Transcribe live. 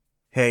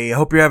Hey, I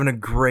hope you're having a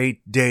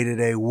great day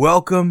today.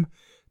 Welcome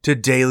to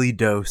Daily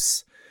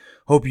Dose.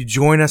 Hope you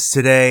join us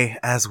today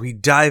as we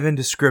dive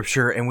into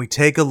Scripture and we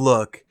take a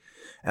look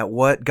at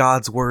what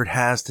God's Word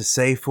has to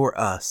say for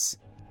us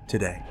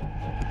today.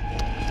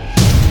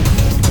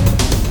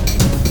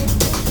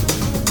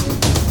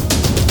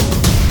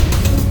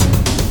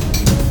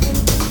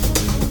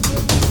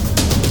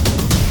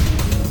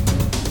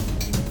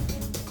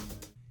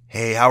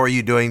 Hey, how are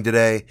you doing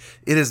today?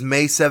 It is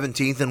May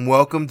 17th and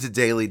welcome to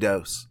Daily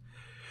Dose.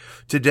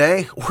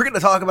 Today, we're going to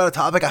talk about a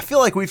topic I feel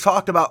like we've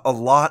talked about a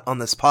lot on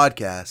this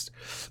podcast,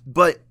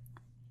 but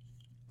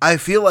I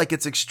feel like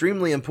it's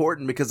extremely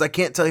important because I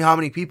can't tell you how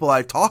many people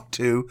I've talked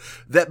to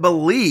that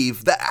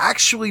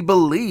actually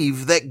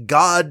believe that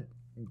God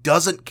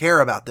doesn't care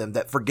about them,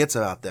 that forgets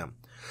about them.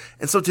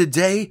 And so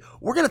today,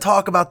 we're going to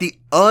talk about the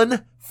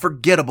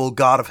unforgettable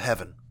God of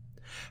heaven.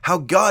 How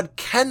God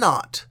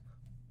cannot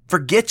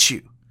forget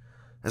you.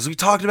 As we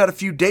talked about a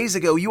few days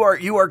ago, you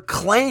are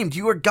claimed.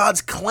 You are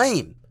God's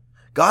claim.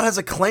 God has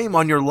a claim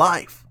on your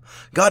life.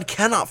 God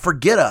cannot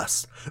forget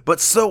us.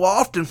 But so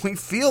often we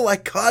feel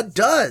like God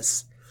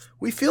does.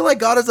 We feel like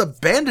God has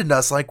abandoned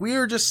us, like we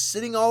are just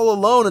sitting all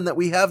alone and that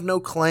we have no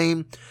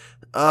claim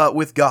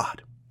with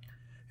God.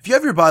 If you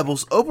have your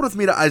Bibles, open with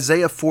me to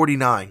Isaiah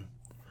 49.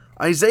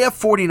 Isaiah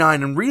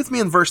 49, and read with me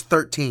in verse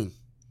 13.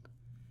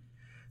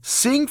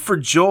 Sing for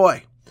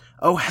joy,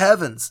 O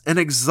heavens, and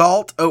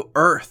exalt, O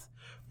earth.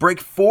 Break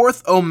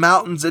forth, O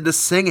mountains, into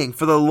singing,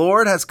 for the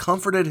Lord has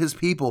comforted his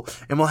people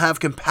and will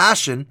have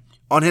compassion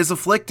on his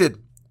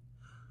afflicted.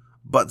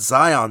 But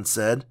Zion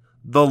said,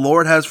 the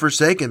Lord has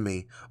forsaken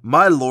me.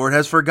 My Lord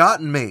has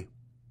forgotten me.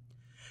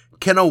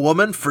 Can a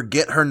woman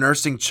forget her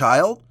nursing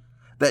child,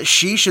 that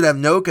she should have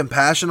no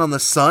compassion on the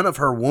son of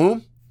her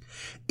womb?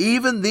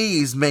 Even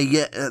these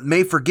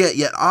may forget,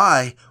 yet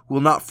I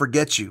will not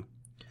forget you.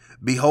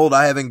 Behold,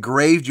 I have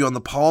engraved you on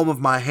the palm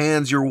of my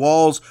hands. Your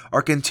walls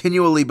are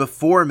continually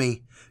before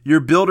me. Your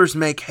builders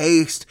make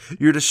haste.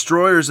 Your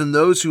destroyers and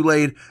those who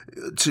laid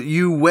to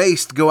you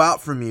waste go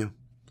out from you.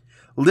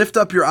 Lift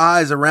up your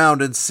eyes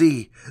around and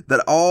see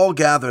that all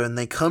gather and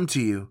they come to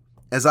you.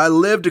 As I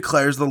live,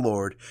 declares the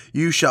Lord,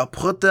 you shall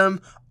put them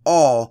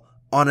all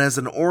on as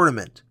an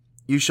ornament.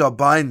 You shall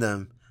bind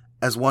them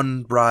as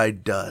one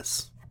bride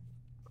does.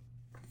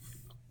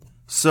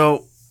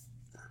 So,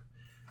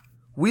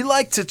 we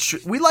like to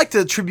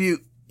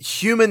attribute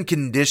human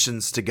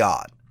conditions to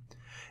God.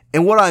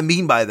 And what I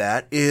mean by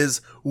that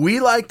is we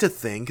like to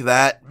think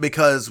that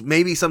because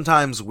maybe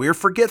sometimes we're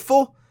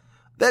forgetful,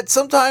 that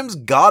sometimes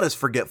God is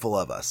forgetful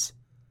of us.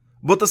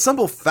 But the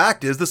simple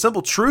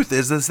truth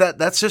is that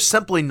that's just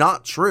simply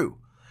not true.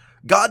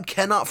 God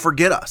cannot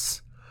forget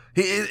us.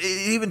 He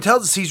even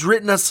tells us he's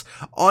written us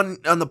on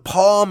the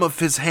palm of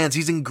his hands.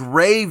 He's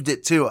engraved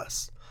it to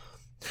us.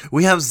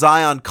 We have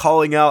Zion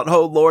calling out,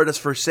 oh, Lord has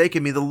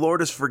forsaken me. The Lord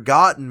has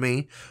forgotten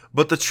me.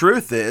 But the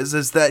truth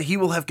is that he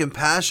will have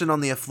compassion on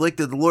the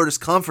afflicted. The Lord has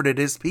comforted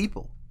his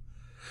people.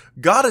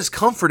 God is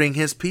comforting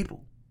his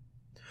people.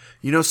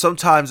 You know,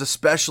 sometimes,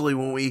 especially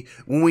when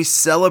we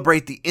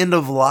celebrate the end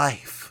of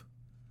life,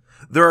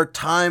 there are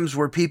times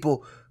where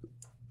people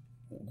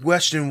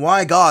question,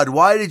 why God?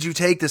 Why did you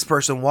take this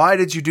person? Why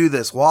did you do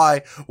this?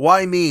 Why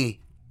me?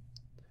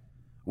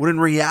 When in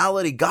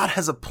reality, God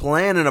has a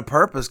plan and a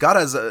purpose.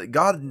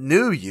 God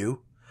knew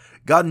you.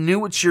 God knew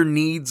what your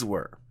needs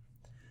were.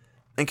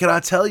 And can I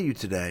tell you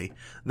today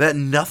that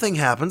nothing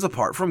happens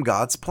apart from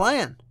God's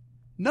plan?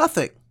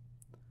 Nothing.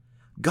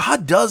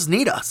 God does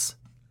need us.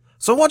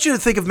 So I want you to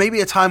think of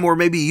maybe a time where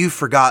maybe you've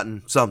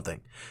forgotten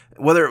something,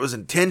 whether it was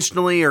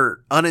intentionally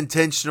or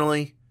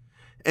unintentionally.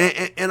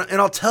 And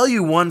I'll tell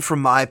you one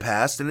from my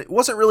past, and it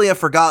wasn't really a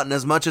forgotten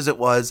as much as it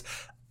was,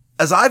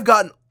 as I've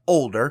gotten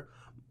older,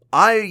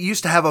 I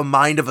used to have a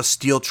mind of a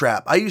steel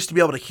trap. I used to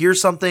be able to hear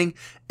something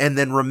and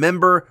then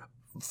remember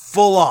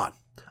full on.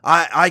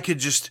 I could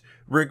just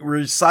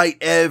recite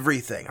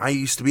everything. I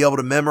used to be able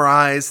to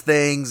memorize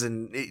things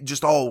and it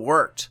just all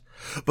worked.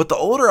 But the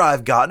older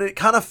I've gotten, it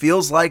kind of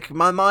feels like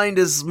my mind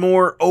is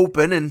more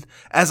open, and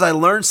as I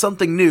learn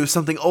something new,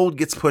 something old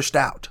gets pushed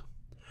out.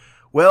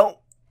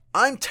 Well,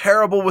 I'm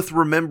terrible with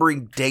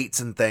remembering dates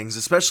and things,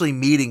 especially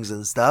meetings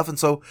and stuff, and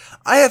so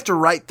I have to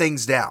write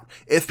things down.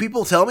 If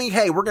people tell me,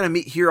 hey, we're going to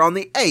meet here on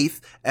the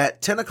 8th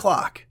at 10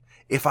 o'clock,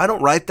 if I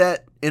don't write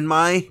that in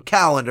my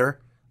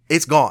calendar,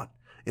 it's gone.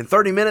 In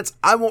 30 minutes,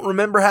 I won't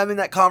remember having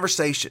that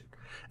conversation.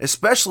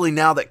 Especially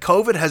now that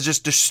COVID has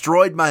just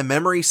destroyed my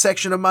memory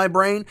section of my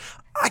brain,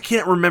 I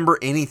can't remember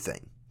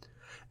anything.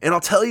 And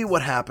I'll tell you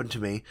what happened to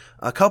me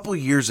a couple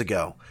years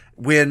ago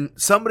when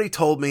somebody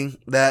told me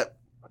that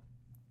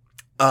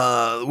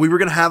we were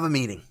going to have a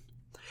meeting.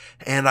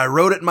 And I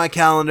wrote it in my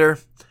calendar,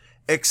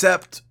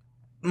 except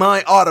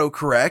my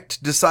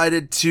autocorrect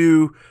decided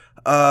to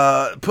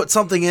put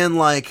something in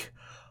like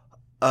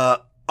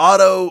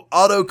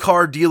auto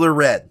car dealer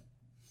red.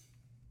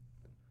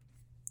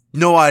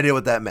 No idea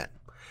what that meant.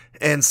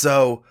 And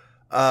so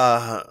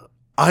I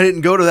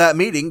didn't go to that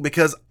meeting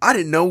because I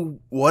didn't know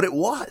what it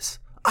was.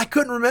 I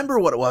couldn't remember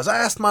what it was. I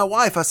asked my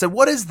wife, I said,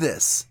 what is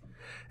this?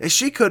 and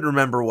she couldn't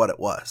remember what it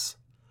was.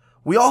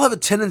 We all have a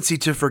tendency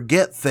to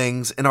forget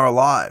things in our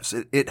lives.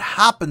 It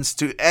happens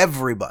to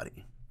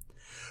everybody.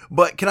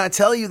 But can I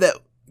tell you that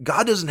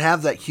God doesn't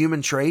have that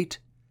human trait?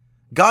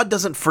 God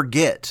doesn't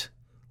forget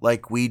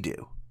like we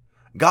do.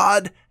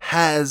 God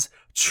has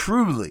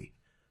truly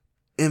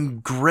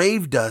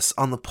engraved us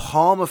on the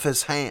palm of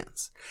his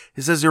hands.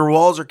 He says, your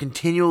walls are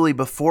continually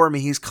before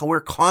me.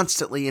 We're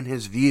constantly in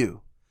his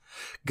view.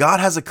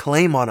 God has a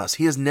claim on us.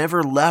 He has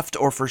never left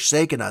or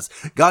forsaken us.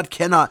 God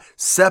cannot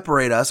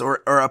separate us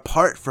or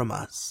apart from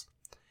us.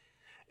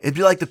 It'd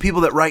be like the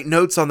people that write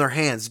notes on their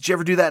hands. Did you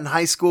ever do that in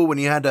high school when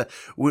you had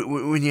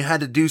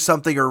to do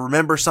something or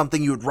remember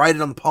something? You would write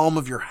it on the palm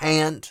of your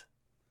hand.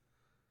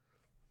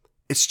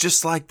 It's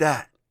just like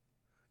that.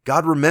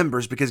 God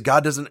remembers because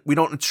we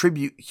don't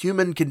attribute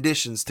human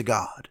conditions to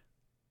God.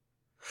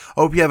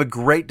 I hope you have a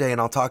great day, and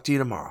I'll talk to you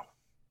tomorrow.